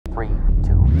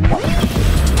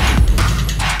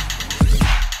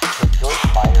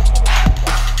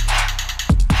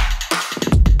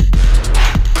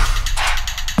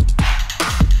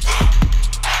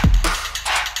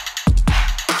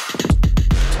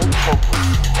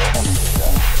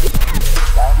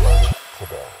Download it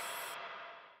today.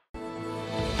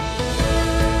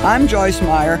 I'm Joyce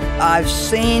Meyer. I've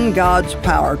seen God's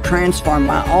power transform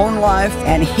my own life,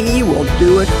 and He will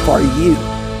do it for you.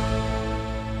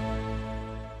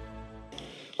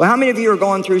 Well, how many of you are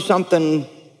going through something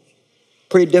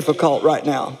pretty difficult right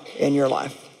now in your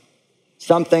life?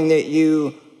 Something that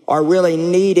you are really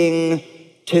needing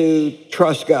to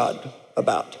trust God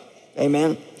about.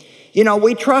 Amen? You know,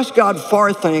 we trust God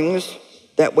for things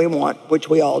that we want, which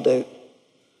we all do.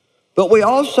 But we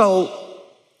also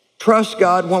trust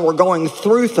God when we're going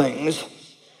through things.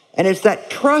 And it's that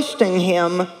trusting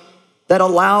Him that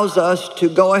allows us to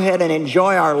go ahead and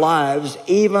enjoy our lives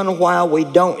even while we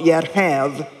don't yet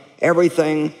have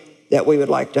everything that we would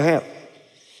like to have.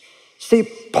 See,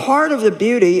 part of the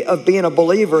beauty of being a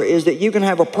believer is that you can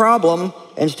have a problem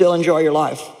and still enjoy your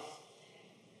life.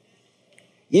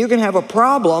 You can have a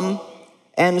problem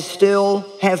and still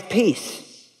have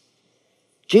peace.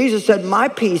 Jesus said, "My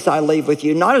peace I leave with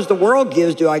you. Not as the world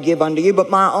gives do I give unto you, but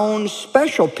my own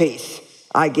special peace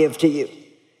I give to you."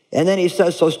 And then He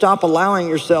says, so stop allowing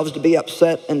yourselves to be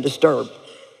upset and disturbed.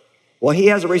 Well, He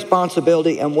has a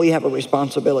responsibility and we have a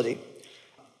responsibility.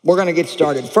 We're going to get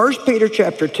started. 1 Peter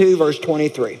chapter 2, verse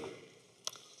 23.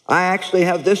 I actually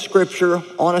have this scripture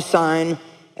on a sign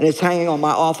and it's hanging on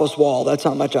my office wall. That's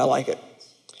how much I like it.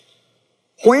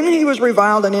 When he was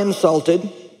reviled and insulted,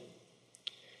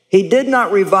 he did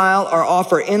not revile or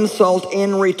offer insult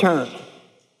in return.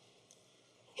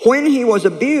 When he was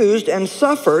abused and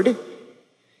suffered,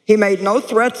 he made no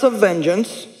threats of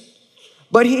vengeance,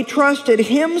 but he trusted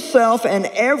himself and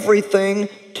everything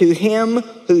to Him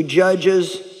who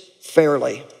judges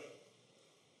fairly.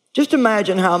 Just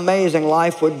imagine how amazing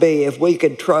life would be if we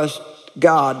could trust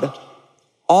God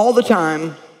all the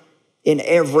time in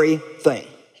everything.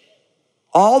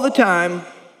 All the time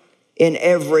in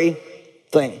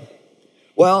everything.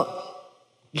 Well,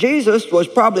 Jesus was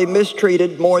probably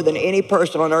mistreated more than any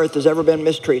person on earth has ever been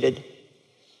mistreated.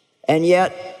 And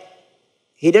yet,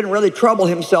 He didn't really trouble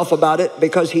Himself about it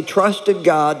because He trusted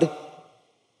God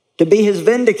to be His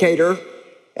vindicator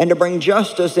and to bring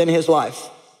justice in His life.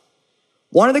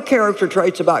 One of the character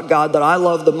traits about God that I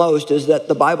love the most is that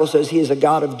the Bible says He is a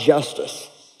God of justice.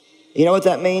 You know what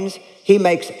that means? He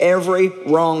makes every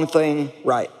wrong thing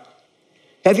right.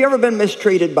 Have you ever been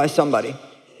mistreated by somebody?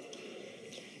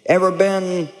 Ever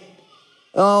been,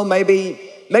 maybe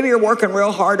you're working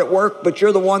real hard at work, but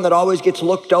you're the one that always gets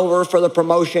looked over for the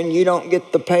promotion. You don't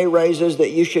get the pay raises that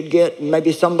you should get, and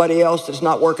maybe somebody else that's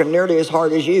not working nearly as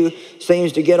hard as you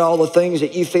seems to get all the things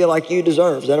that you feel like you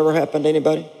deserve. Has that ever happened to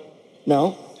anybody?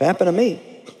 No, it happened to me.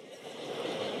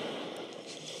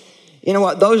 You know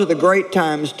what? Those are the great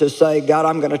times to say, God,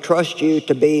 I'm going to trust you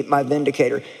to be my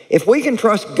vindicator. If we can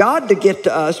trust God to get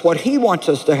to us what He wants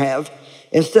us to have,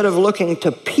 instead of looking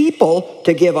to people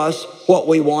to give us what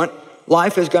we want,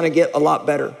 life is going to get a lot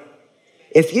better.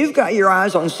 If you've got your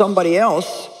eyes on somebody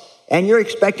else and you're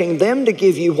expecting them to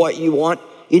give you what you want,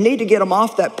 you need to get them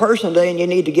off that person today and you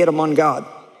need to get them on God.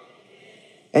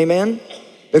 Amen?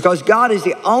 Because God is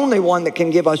the only one that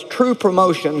can give us true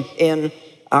promotion in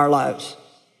our lives.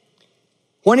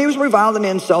 When he was reviled and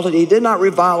insulted, he did not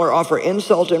revile or offer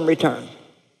insult in return.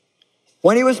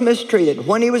 When he was mistreated,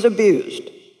 when he was abused,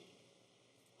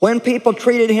 when people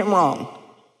treated him wrong,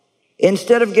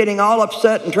 instead of getting all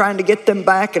upset and trying to get them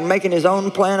back and making his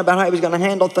own plan about how he was going to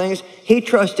handle things, he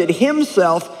trusted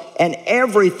himself and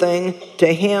everything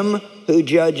to Him who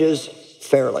judges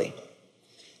fairly.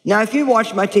 Now, if you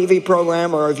watched my TV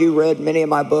program or if you read many of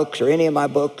my books or any of my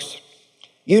books,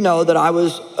 you know that I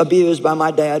was abused by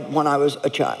my dad when I was a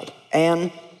child.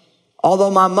 And although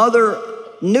my mother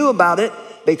knew about it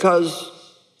because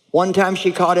one time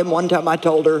she caught him, one time I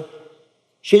told her,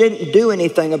 she didn't do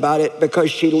anything about it because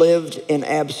she lived in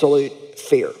absolute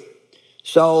fear.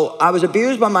 So I was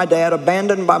abused by my dad,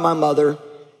 abandoned by my mother,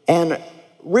 and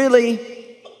really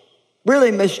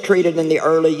mistreated in the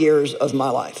early years of my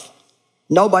life.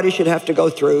 Nobody should have to go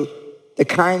through the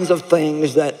kinds of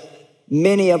things that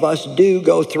many of us do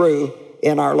go through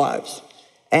in our lives.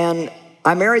 And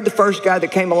I married the first guy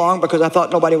that came along because I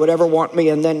thought nobody would ever want me,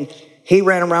 and then he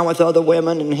ran around with other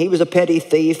women, and he was a petty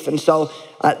thief. And so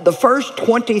the first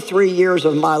 23 years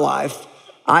of my life,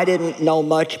 I didn't know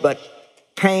much but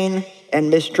pain and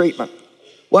mistreatment.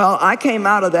 Well, I came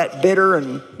out of that bitter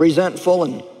and resentful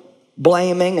and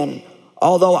blaming, and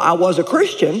although I was a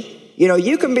Christian, you know,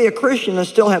 you can be a Christian and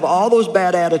still have all those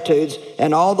bad attitudes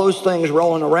and all those things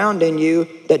rolling around in you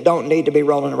that don't need to be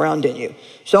rolling around in you.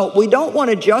 So we don't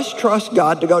want to just trust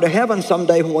God to go to heaven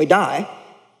someday when we die.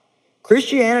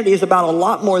 Christianity is about a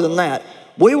lot more than that.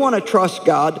 We want to trust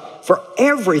God for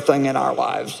everything in our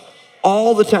lives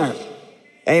all the time.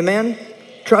 Amen?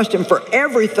 Trust him for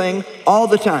everything all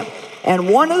the time. And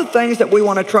one of the things that we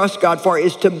want to trust God for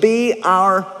is to be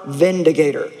our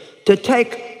vindicator, to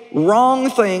take wrong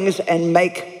things and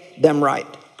make them right.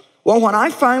 Well, when I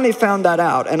finally found that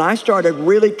out and I started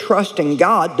really trusting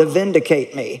God to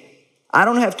vindicate me, I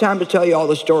don't have time to tell you all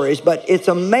the stories, but it's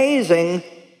amazing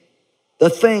the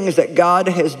things that God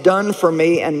has done for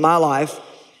me and my life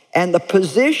and the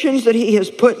positions that he has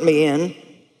put me in,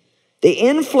 the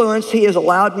influence he has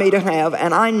allowed me to have,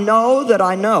 and I know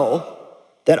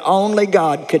that only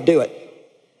God could do it.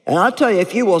 And I'll tell you,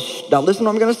 if you will, now listen to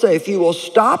what I'm going to say, if you will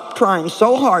stop trying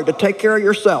so hard to take care of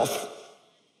yourself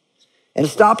and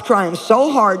stop trying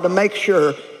so hard to make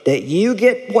sure that you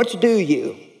get what's due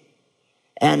you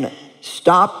and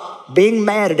stop being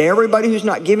mad at everybody who's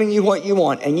not giving you what you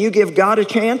want and you give God a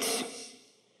chance,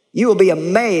 you will be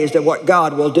amazed at what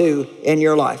God will do in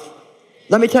your life.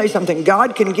 Let me tell you something.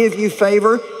 God can give you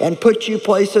favor and put you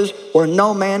places where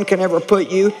no man can ever put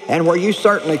you and where you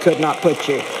certainly could not put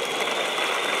you.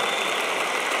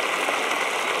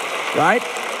 Right?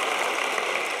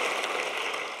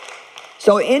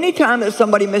 So anytime that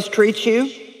somebody mistreats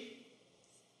you,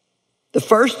 the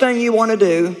first thing you want to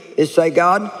do is say,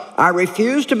 God, I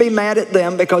refuse to be mad at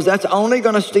them because that's only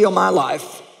going to steal my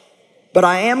life. But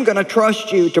I am going to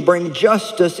trust you to bring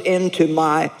justice into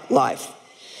my life.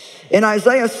 In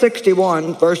Isaiah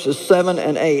 61, verses 7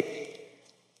 and 8,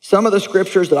 some of the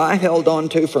scriptures that I held on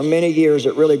to for many years,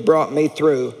 it really brought me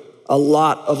through a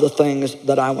lot of the things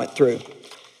that I went through.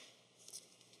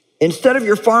 Instead of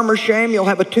your farmer's shame, you'll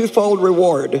have a twofold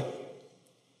reward.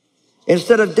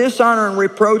 Instead of dishonor and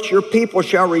reproach, your people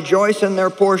shall rejoice in their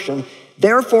portion.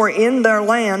 Therefore, in their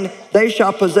land, they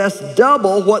shall possess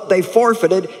double what they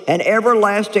forfeited, and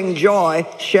everlasting joy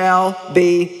shall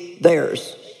be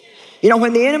theirs. You know,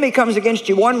 when the enemy comes against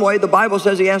you one way, the Bible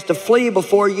says he has to flee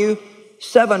before you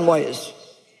 7 ways.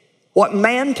 What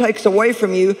man takes away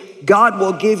from you, God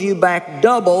will give you back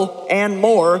double and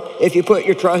more if you put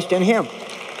your trust in him.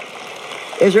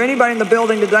 Is there anybody in the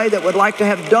building today that would like to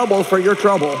have double for your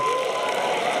trouble?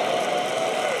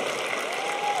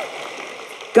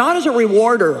 God is a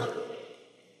rewarder.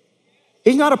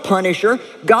 He's not a punisher.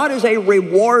 God is a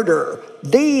rewarder,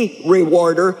 the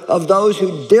rewarder of those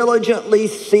who diligently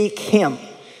seek him.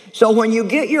 So when you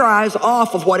get your eyes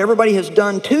off of what everybody has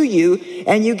done to you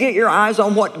and you get your eyes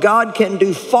on what God can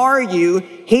do for you,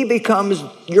 he becomes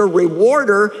your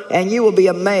rewarder and you will be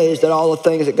amazed at all the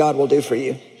things that God will do for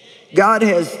you.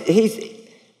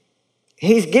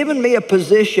 He's given me a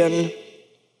position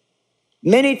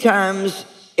many times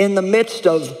in the midst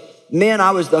of men.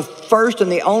 I was the first and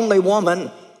the only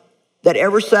woman that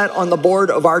ever sat on the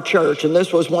board of our church. And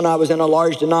this was when I was in a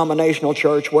large denominational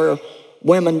church where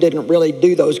women didn't really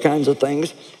do those kinds of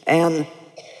things. And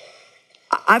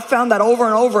I found that over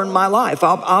and over in my life.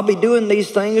 I'll be doing these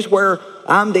things where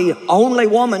I'm the only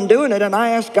woman doing it. And I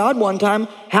asked God one time,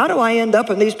 how do I end up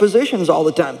in these positions all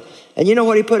the time? And you know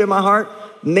what he put in my heart?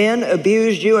 Men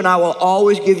abused you, and I will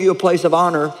always give you a place of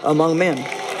honor among men.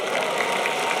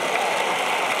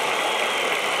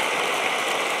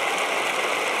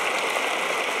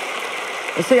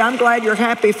 And see, I'm glad you're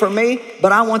happy for me,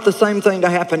 but I want the same thing to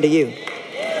happen to you.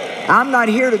 I'm not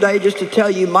here today just to tell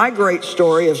you my great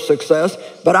story of success,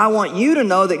 but I want you to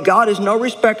know that God is no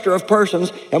respecter of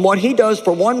persons, and what he does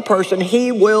for one person,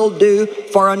 he will do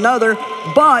for another,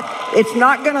 but it's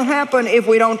not going to happen if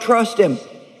we don't trust him.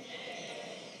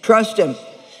 Trust him.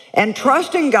 And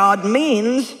trusting God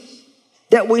means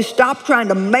that we stop trying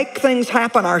to make things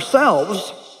happen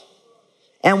ourselves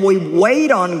and we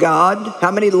wait on God. How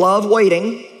many love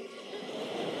waiting?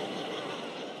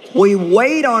 We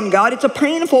wait on God. It's a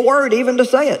painful word even to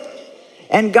say it.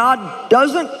 And God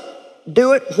doesn't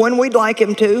do it when we'd like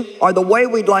him to or the way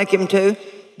we'd like him to.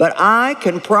 But I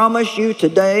can promise you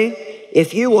today,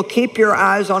 if you will keep your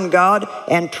eyes on God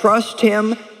and trust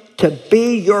him to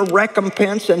be your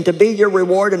recompense and to be your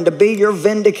reward and to be your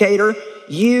vindicator,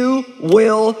 you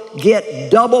will get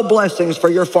double blessings for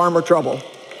your farmer trouble.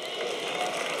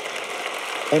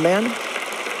 Amen?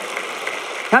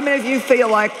 How many of you feel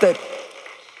like that?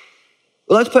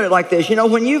 Well, let's put it like this. You know,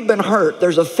 when you've been hurt,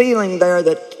 there's a feeling there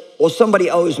that, well, somebody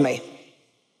owes me.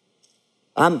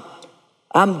 I'm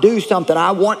due something.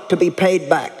 I want to be paid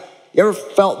back. You ever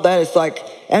felt that? It's like,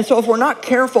 and so if we're not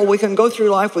careful, we can go through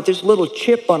life with this little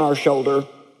chip on our shoulder.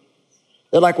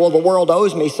 They're like, well, the world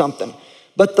owes me something.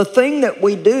 But the thing that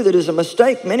we do that is a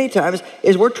mistake many times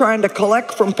is we're trying to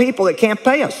collect from people that can't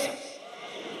pay us.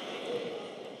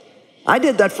 I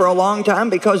did that for a long time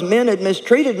because men had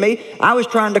mistreated me. I was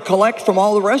trying to collect from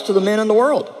all the rest of the men in the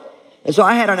world. And so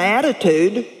I had an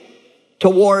attitude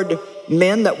toward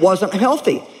men that wasn't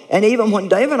healthy. And even when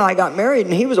Dave and I got married,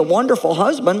 and he was a wonderful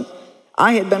husband,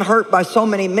 I had been hurt by so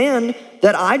many men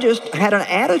that I just had an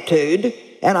attitude,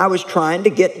 and I was trying to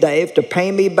get Dave to pay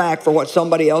me back for what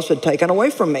somebody else had taken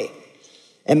away from me.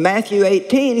 And Matthew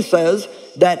 18 says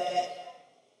that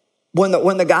when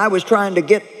the guy was trying to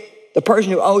get the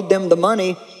person who owed them the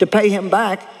money to pay him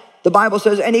back, the Bible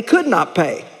says, and he could not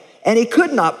pay, and he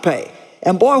could not pay.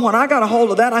 And boy, when I got a hold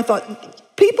of that, I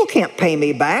thought, people can't pay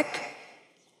me back.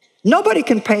 Nobody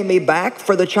can pay me back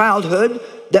for the childhood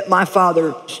that my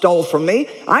father stole from me.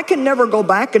 I can never go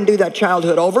back and do that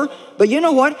childhood over. But you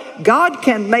know what? God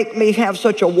can make me have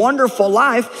such a wonderful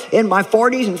life in my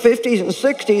 40s and 50s and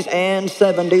 60s and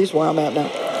 70s, where I'm at now.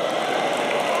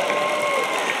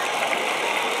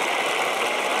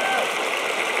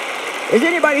 Is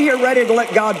anybody here ready to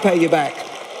let God pay you back?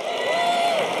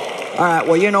 All right,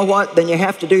 well, you know what? Then you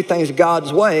have to do things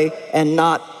God's way and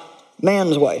not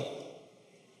man's way.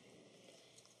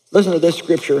 Listen to this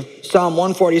scripture, Psalm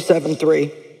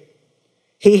 147:3.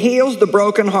 He heals the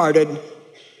brokenhearted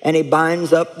and he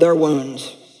binds up their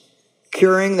wounds,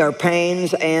 curing their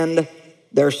pains and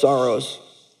their sorrows.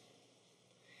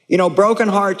 You know, broken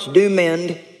hearts do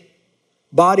mend,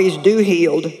 bodies do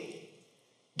healed.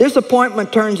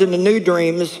 Disappointment turns into new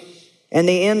dreams, and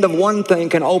the end of one thing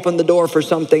can open the door for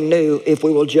something new if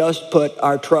we will just put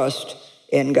our trust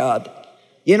in God.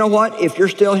 You know what? If you're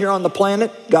still here on the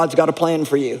planet, God's got a plan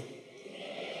for you.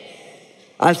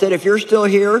 I said, if you're still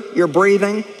here, you're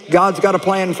breathing, God's got a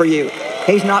plan for you.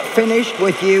 He's not finished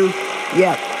with you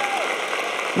yet.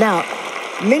 Now,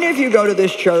 many of you go to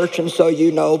this church, and so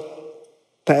you know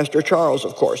Pastor Charles,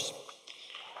 of course.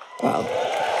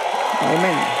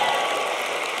 Amen.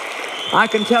 I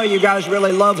can tell you guys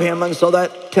really love him, and so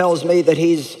that tells me that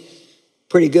he's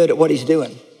pretty good at what he's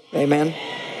doing. Amen.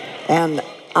 And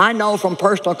I know from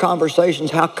personal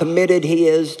conversations how committed he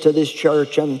is to this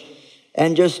church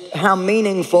and just how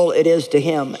meaningful it is to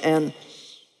him. And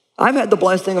I've had the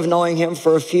blessing of knowing him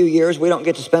for a few years. We don't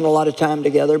get to spend a lot of time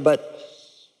together, but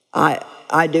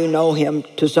I do know him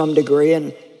to some degree.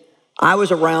 And I was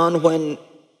around when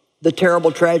the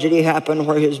terrible tragedy happened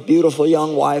where his beautiful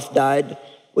young wife died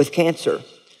with cancer.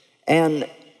 And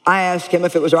I asked him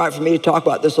if it was all right for me to talk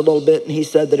about this a little bit, and he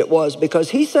said that it was,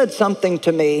 because he said something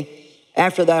to me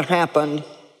after that happened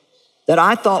that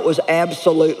I thought was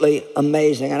absolutely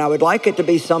amazing. And I would like it to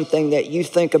be something that you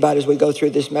think about as we go through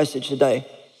this message today.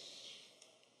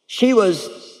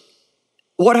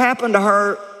 What happened to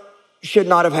her should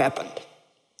not have happened.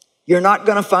 You're not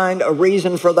going to find a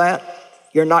reason for that.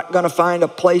 You're not going to find a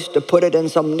place to put it in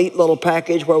some neat little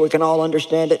package where we can all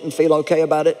understand it and feel okay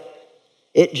about it.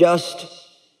 It just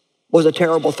was a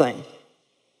terrible thing.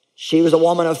 She was a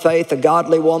woman of faith, a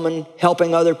godly woman,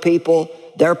 helping other people.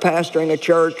 They're pastoring a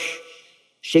church.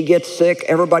 She gets sick.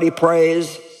 Everybody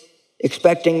prays,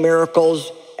 expecting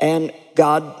miracles, and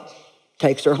God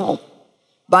takes her home.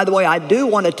 By the way, I do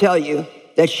want to tell you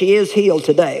that she is healed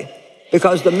today,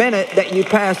 because the minute that you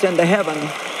pass into heaven,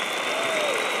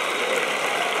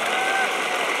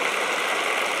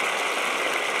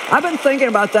 I've been thinking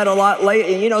about that a lot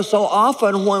lately. You know, so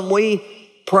often when we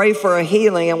pray for a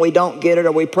healing and we don't get it,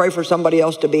 or we pray for somebody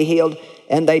else to be healed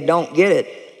and they don't get it,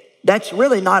 that's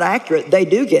really not accurate. They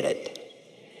do get it.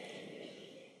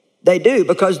 They do,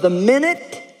 because the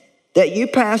minute that you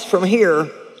pass from here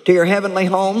to your heavenly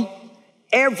home,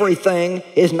 everything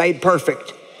is made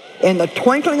perfect. In the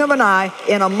twinkling of an eye,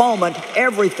 in a moment,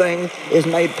 everything is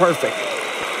made perfect.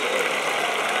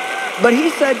 But he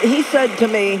said to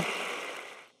me,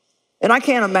 and I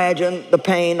can't imagine the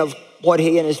pain of what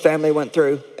he and his family went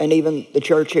through, and even the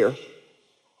church here.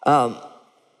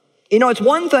 You know, it's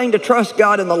one thing to trust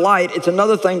God in the light. It's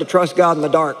another thing to trust God in the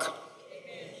dark.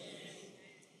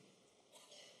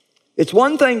 It's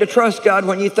one thing to trust God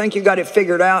when you think you got it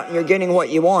figured out and you're getting what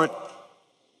you want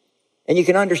and you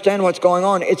can understand what's going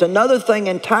on. It's another thing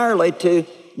entirely to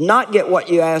not get what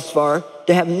you asked for,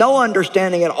 to have no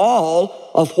understanding at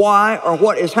all of why or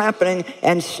what is happening,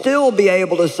 and still be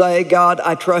able to say, God,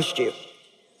 I trust you.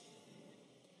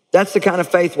 That's the kind of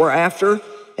faith we're after.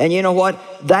 And you know what?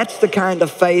 That's the kind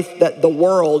of faith that the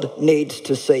world needs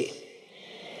to see.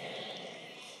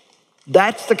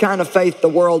 That's the kind of faith the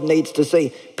world needs to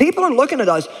see. People are looking at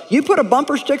us. You put a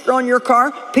bumper sticker on your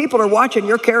car, people are watching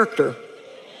your character.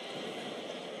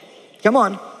 Come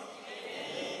on.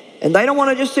 And they don't want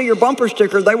to just see your bumper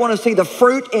sticker. They want to see the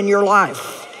fruit in your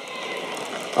life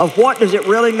of what does it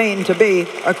really mean to be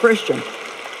a Christian.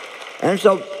 And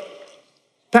so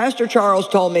Pastor Charles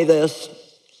told me this,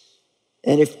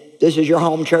 and if this is your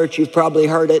home church, you've probably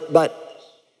heard it, but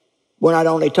we're not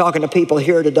only talking to people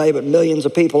here today, but millions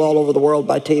of people all over the world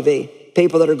by TV.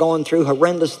 People that are going through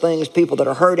horrendous things, people that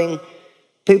are hurting,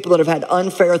 people that have had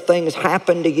unfair things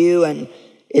happen to you, and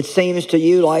it seems to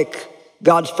you like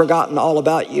God's forgotten all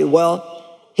about you. Well,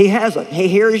 he hasn't. He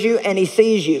hears you and he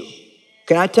sees you.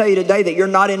 Can I tell you today that you're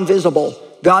not invisible?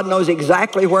 God knows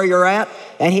exactly where you're at,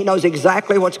 and he knows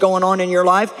exactly what's going on in your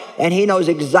life, and he knows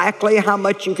exactly how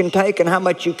much you can take and how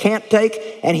much you can't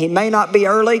take, and he may not be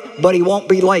early, but he won't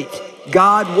be late.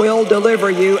 God will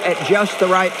deliver you at just the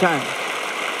right time.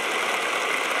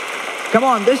 Come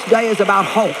on, this day is about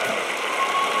hope.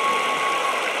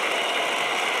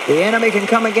 The enemy can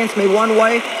come against me one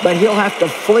way, but he'll have to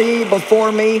flee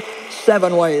before me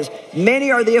 7 ways.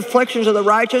 Many are the afflictions of the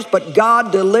righteous, but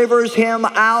God delivers him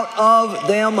out of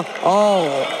them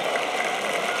all.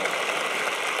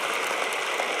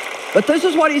 But this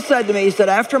is what he said to me. He said,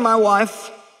 after my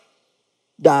wife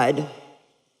died,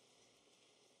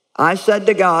 I said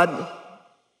to God,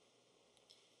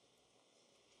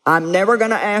 I'm never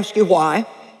going to ask you why,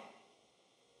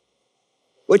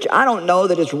 which I don't know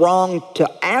that it's wrong to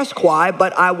ask why,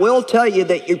 but I will tell you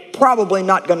that you're probably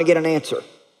not going to get an answer.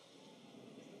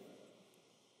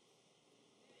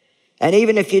 And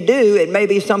even if you do, it may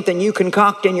be something you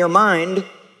concoct in your mind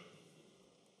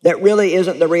that really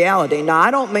isn't the reality. Now,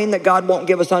 I don't mean that God won't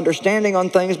give us understanding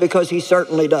on things, because he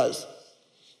certainly does.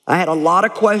 I had a lot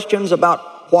of questions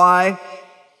about why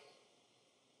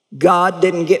God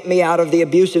didn't get me out of the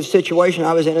abusive situation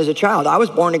I was in as a child. I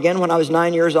was born again when I was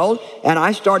 9 years old, and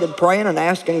I started praying and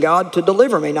asking God to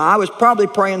deliver me. Now, I was probably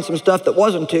praying some stuff that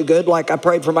wasn't too good, like I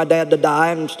prayed for my dad to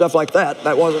die and stuff like that.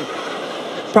 That wasn't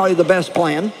probably the best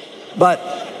plan. But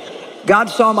God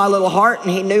saw my little heart, and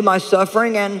he knew my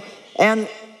suffering, and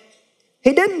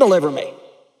he didn't deliver me.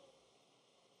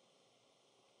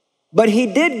 But he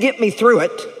did get me through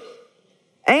it,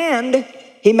 and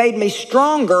he made me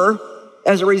stronger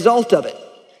as a result of it.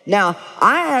 Now,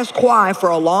 I asked why for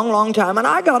a long, long time, and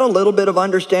I got a little bit of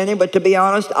understanding, but to be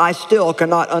honest, I still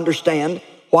cannot understand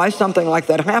why something like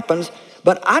that happens,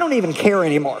 but I don't even care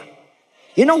anymore.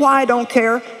 You know why I don't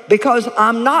care? Because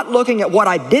I'm not looking at what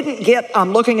I didn't get,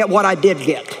 I'm looking at what I did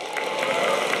get.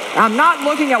 I'm not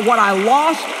looking at what I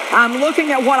lost, I'm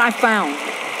looking at what I found.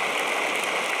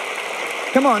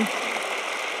 Come on.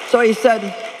 So he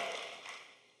said,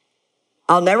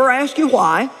 I'll never ask you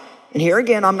why. And here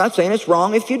again, I'm not saying it's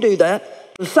wrong if you do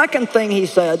that. The second thing he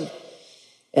said,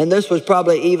 and this was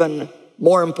probably even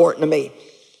more important to me,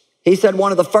 he said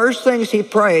one of the first things he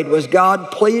prayed was,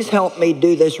 God, please help me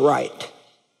do this right.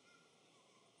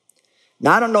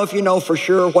 Now, I don't know if you know for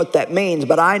sure what that means,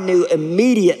 but I knew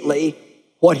immediately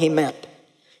what he meant.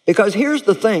 Because here's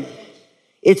the thing.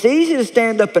 It's easy to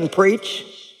stand up and preach.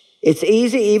 It's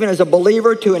easy, even as a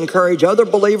believer, to encourage other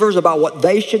believers about what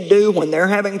they should do when they're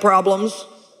having problems.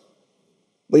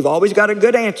 We've always got a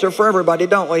good answer for everybody,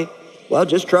 don't we? Well,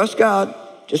 just trust God.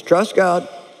 Just trust God.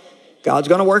 God's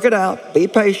going to work it out. Be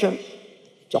patient.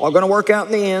 It's all going to work out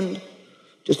in the end.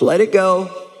 Just let it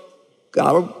go.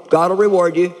 God will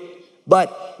reward you.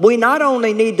 But we not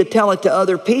only need to tell it to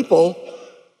other people,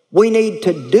 we need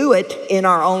to do it in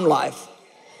our own life.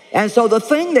 And so the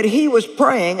thing that he was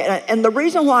praying, and the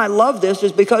reason why I love this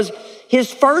is because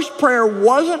his first prayer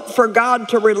wasn't for God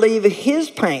to relieve his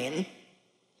pain.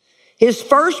 His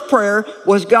first prayer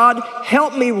was, God,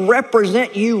 help me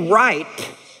represent you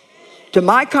right to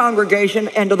my congregation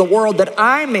and to the world that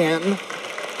I'm in,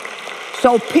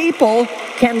 so people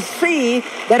can see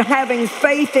that having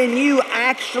faith in you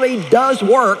actually does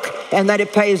work and that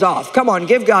it pays off. Come on,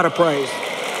 give God a praise.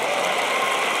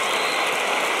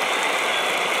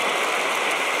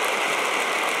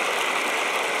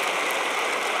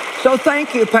 So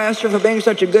thank you, Pastor, for being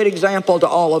such a good example to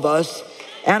all of us.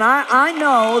 And I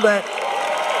know that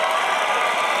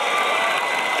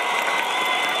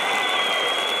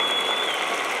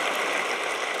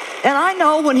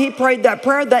when he prayed that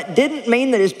prayer, that didn't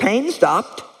mean that his pain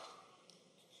stopped.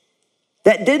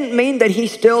 That didn't mean that he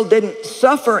still didn't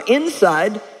suffer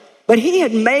inside, but he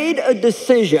had made a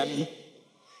decision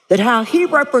that how he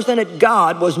represented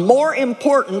God was more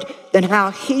important than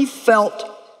how he felt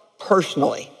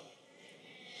personally.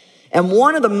 And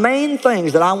one of the main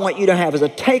things that I want you to have as a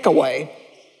takeaway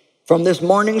from this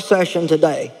morning session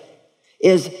today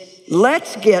is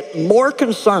let's get more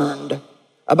concerned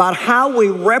about how we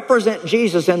represent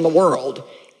Jesus in the world,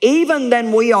 even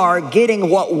than we are getting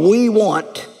what we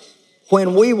want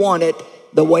when we want it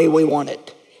the way we want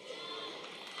it.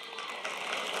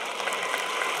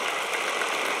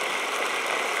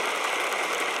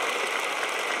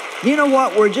 You know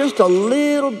what? We're just a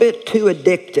little bit too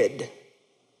addicted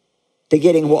to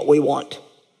getting what we want.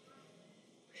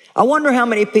 I wonder how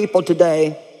many people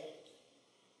today,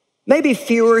 maybe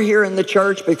fewer here in the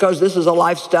church because this is a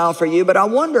lifestyle for you, but I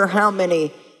wonder how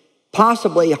many,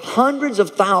 possibly hundreds of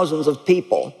thousands of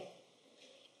people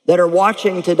that are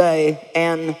watching today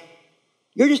and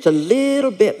you're just a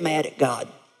little bit mad at God.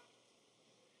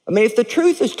 I mean, if the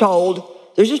truth is told,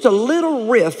 there's just a little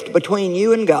rift between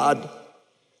you and God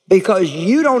because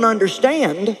you don't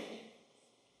understand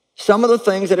some of the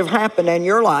things that have happened in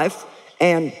your life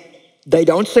and they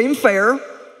don't seem fair.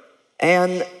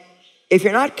 And if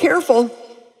you're not careful,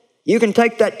 you can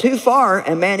take that too far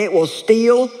and man, it will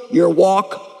steal your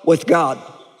walk with God.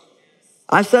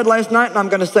 I said last night and I'm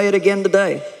going to say it again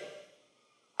today.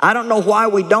 I don't know why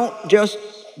we don't just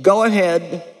go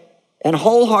ahead and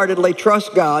wholeheartedly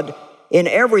trust God in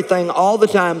everything all the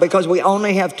time because we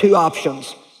only have two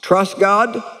options. Trust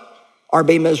God or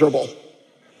be miserable.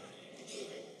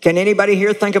 Can anybody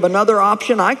here think of another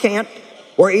option? I can't.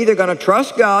 We're either going to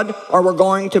trust God or we're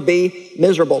going to be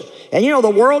miserable. And you know, the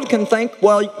world can think,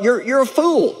 well, you're a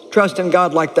fool trusting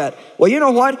God like that. Well, you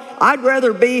know what? I'd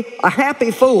rather be a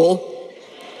happy fool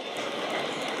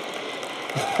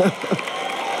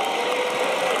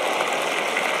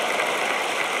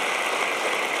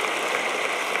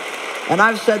and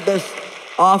I've said this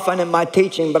often in my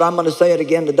teaching, but I'm going to say it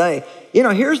again today. You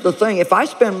know, here's the thing. If I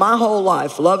spend my whole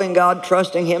life loving God,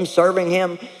 trusting Him, serving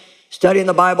Him, studying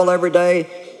the Bible every day,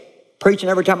 preaching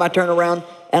every time I turn around,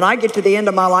 and I get to the end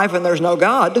of my life and there's no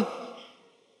God,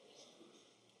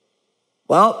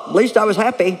 well, at least I was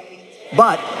happy.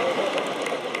 But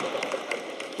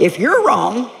if you're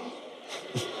wrong,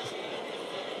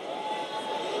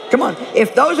 come on,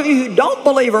 if those of you who don't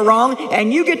believe are wrong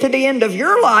and you get to the end of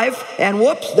your life and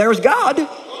whoops, there's God.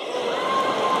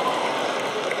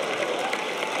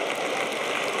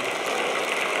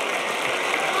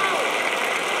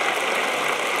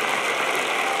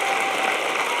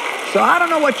 So I don't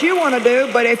know what you want to do,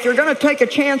 but if you're going to take a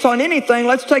chance on anything,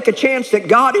 let's take a chance that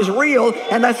God is real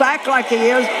and let's act like He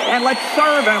is and let's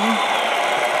serve Him.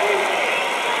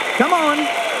 Come on.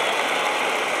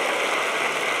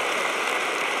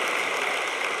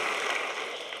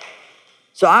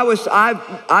 So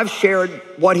I've shared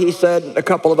what he said at a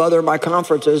couple of other of my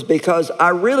conferences because I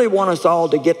really want us all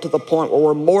to get to the point where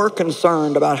we're more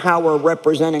concerned about how we're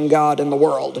representing God in the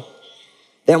world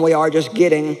than we are just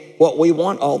getting what we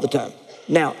want all the time.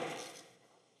 Now,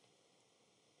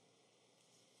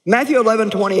 Matthew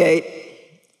 11:28,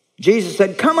 Jesus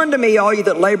said, "Come unto me, all you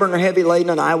that labor and are heavy laden,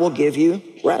 and I will give you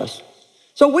rest."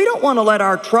 So we don't want to let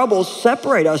our troubles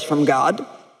separate us from God.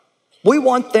 We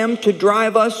want them to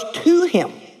drive us to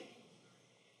Him.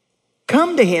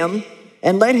 Come to Him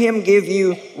and let Him give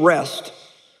you rest.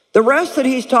 The rest that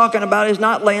He's talking about is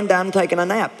not laying down and taking a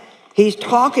nap. He's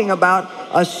talking about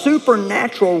a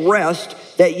supernatural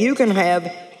rest that you can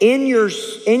have in your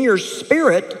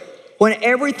spirit when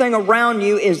everything around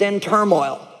you is in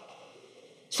turmoil.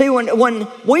 See, when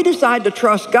we decide to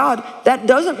trust God, that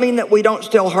doesn't mean that we don't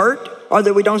still hurt or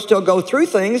that we don't still go through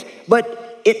things,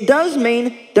 but it does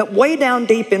mean that way down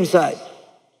deep inside,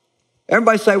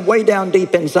 everybody say way down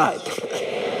deep inside.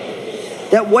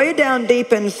 That way down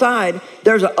deep inside,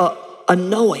 there's a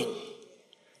knowing,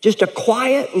 just a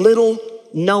quiet little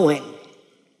knowing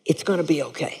it's going to be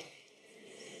okay.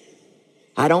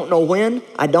 I don't know when,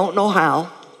 I don't know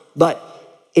how, but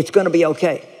it's going to be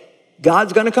okay.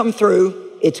 God's going to come through.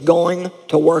 It's going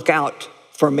to work out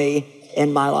for me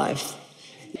in my life.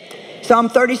 Psalm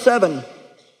 37.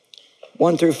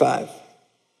 1-5.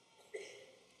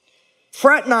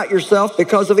 Fret not yourself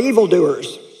because of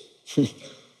evildoers.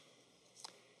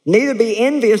 Neither be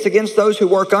envious against those who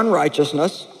work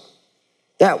unrighteousness,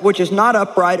 that which is not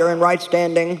upright or in right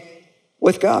standing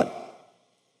with God.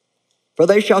 For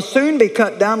they shall soon be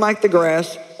cut down like the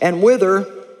grass and wither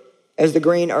as the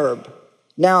green herb.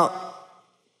 Now,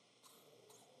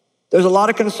 there's a lot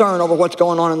of concern over what's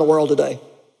going on in the world today.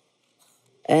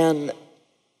 And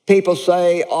people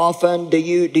say often, do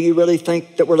you really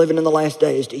think that we're living in the last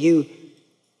days? Do you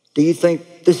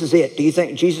think this is it? Do you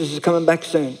think Jesus is coming back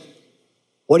soon?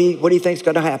 What do you think is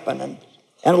going to happen? And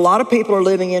a lot of people are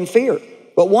living in fear.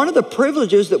 But one of the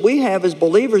privileges that we have as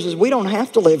believers is we don't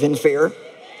have to live in fear.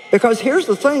 Because here's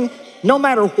the thing, no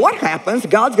matter what happens,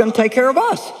 God's going to take care of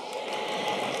us.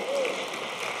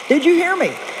 Did you hear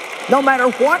me? No matter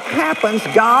what happens,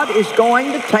 God is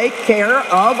going to take care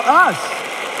of us.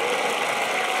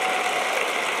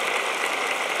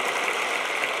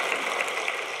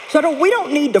 So we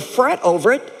don't need to fret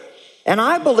over it. And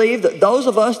I believe that those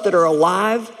of us that are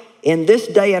alive in this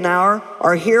day and hour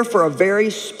are here for a very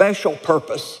special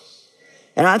purpose.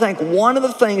 And I think one of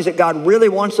the things that God really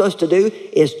wants us to do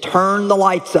is turn the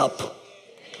lights up.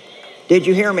 Did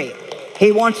you hear me?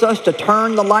 He wants us to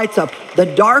turn the lights up. The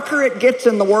darker it gets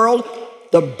in the world,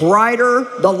 the brighter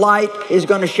the light is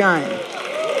going to shine.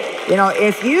 You know,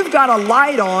 if you've got a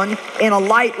light on in a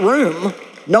light room,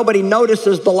 nobody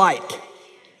notices the light.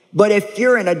 But if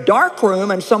you're in a dark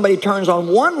room and somebody turns on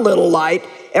one little light,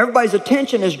 everybody's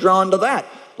attention is drawn to that.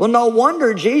 Well, no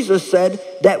wonder Jesus said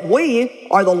that we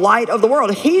are the light of the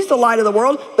world. He's the light of the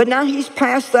world, but now he's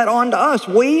passed that on to us.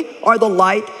 We are the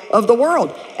light of the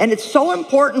world. And it's so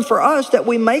important for us that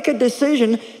we make a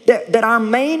decision that our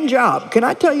main job, can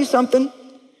I tell you something?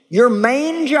 Your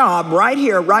main job right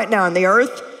here, right now on the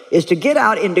earth is to get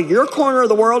out into your corner of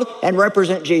the world and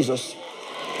represent Jesus.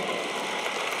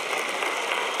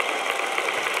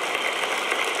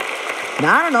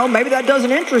 Now, I don't know, maybe that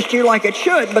doesn't interest you like it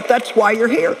should, but that's why you're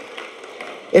here.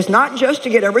 It's not just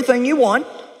to get everything you want,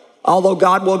 although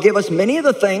God will give us many of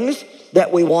the things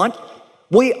that we want.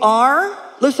 We are,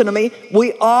 listen to me,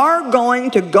 we are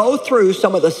going to go through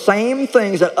some of the same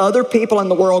things that other people in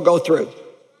the world go through.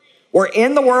 We're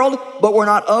in the world, but we're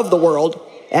not of the world.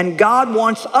 And God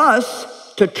wants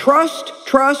us to trust,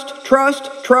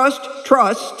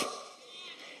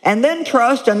 and then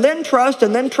trust, and then trust,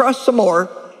 and then trust some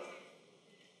more.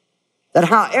 That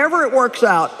however it works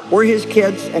out, we're his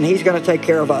kids and he's going to take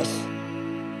care of us.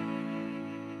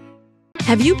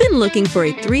 Have you been looking for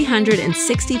a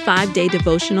 365-day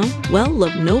devotional? Well,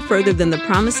 look no further than the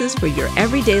promises for your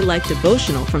everyday life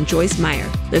devotional from Joyce Meyer.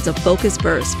 There's a focus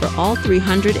verse for all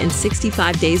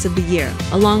 365 days of the year,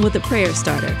 along with a prayer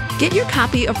starter. Get your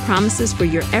copy of Promises for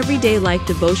Your Everyday Life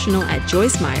devotional at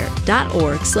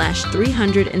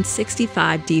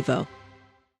joycemeyer.org/365devo.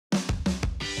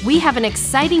 We have an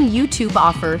exciting YouTube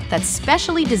offer that's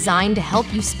specially designed to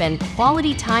help you spend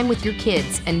quality time with your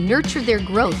kids and nurture their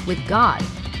growth with God.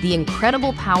 The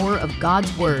Incredible Power of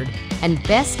God's Word and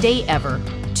Best Day Ever,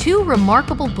 2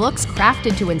 remarkable books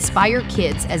crafted to inspire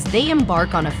kids as they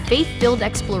embark on a faith-filled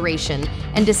exploration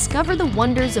and discover the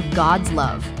wonders of God's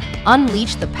love.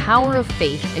 Unleash the power of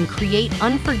faith and create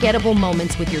unforgettable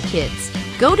moments with your kids.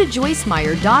 Go to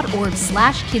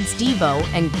joycemeyer.org/kidsdevo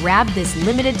and grab this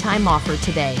limited time offer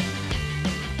today.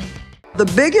 The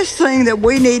biggest thing that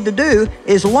we need to do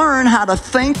is learn how to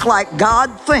think like God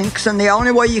thinks, and the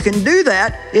only way you can do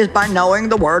that is by knowing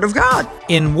the Word of God.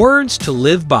 In Words to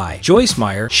Live By, Joyce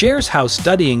Meyer shares how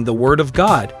studying the Word of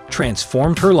God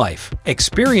transformed her life.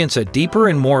 Experience a deeper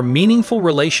and more meaningful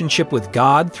relationship with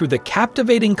God through the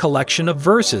captivating collection of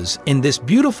verses in this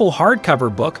beautiful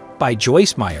hardcover book by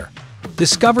Joyce Meyer.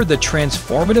 Discover the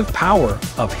transformative power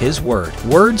of His Word.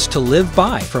 Words to Live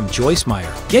By from Joyce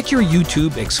Meyer. Get your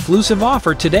YouTube exclusive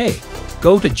offer today.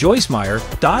 Go to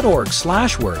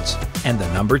joycemeyer.org/words and the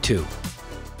number 2.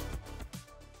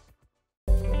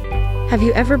 Have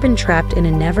you ever been trapped in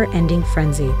a never-ending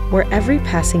frenzy where every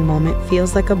passing moment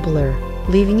feels like a blur,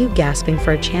 leaving you gasping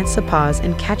for a chance to pause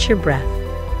and catch your breath?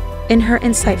 In her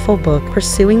insightful book,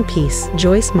 Pursuing Peace,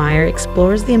 Joyce Meyer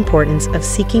explores the importance of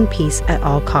seeking peace at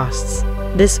all costs.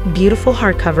 This beautiful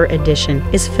hardcover edition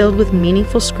is filled with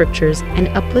meaningful scriptures and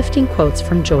uplifting quotes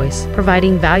from Joyce,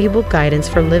 providing valuable guidance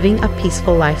for living a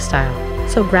peaceful lifestyle.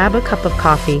 So grab a cup of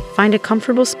coffee, find a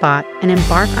comfortable spot, and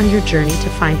embark on your journey to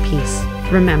find peace.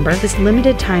 Remember, this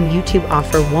limited time YouTube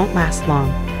offer won't last long.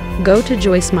 Go to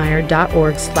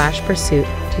joycemeyer.org/pursuit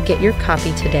to get your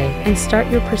copy today and start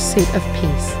your pursuit of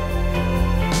peace.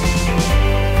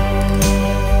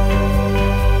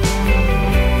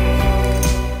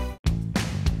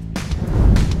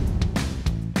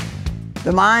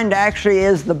 The mind actually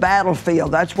is the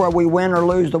battlefield. That's where we win or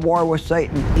lose the war with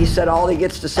Satan. He said all he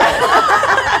gets to say.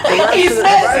 The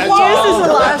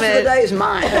rest of the day is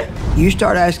mine. You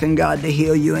start asking God to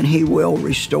heal you and He will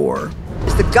restore.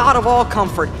 He's the God of all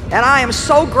comfort, and I am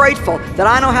so grateful that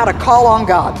I know how to call on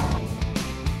God.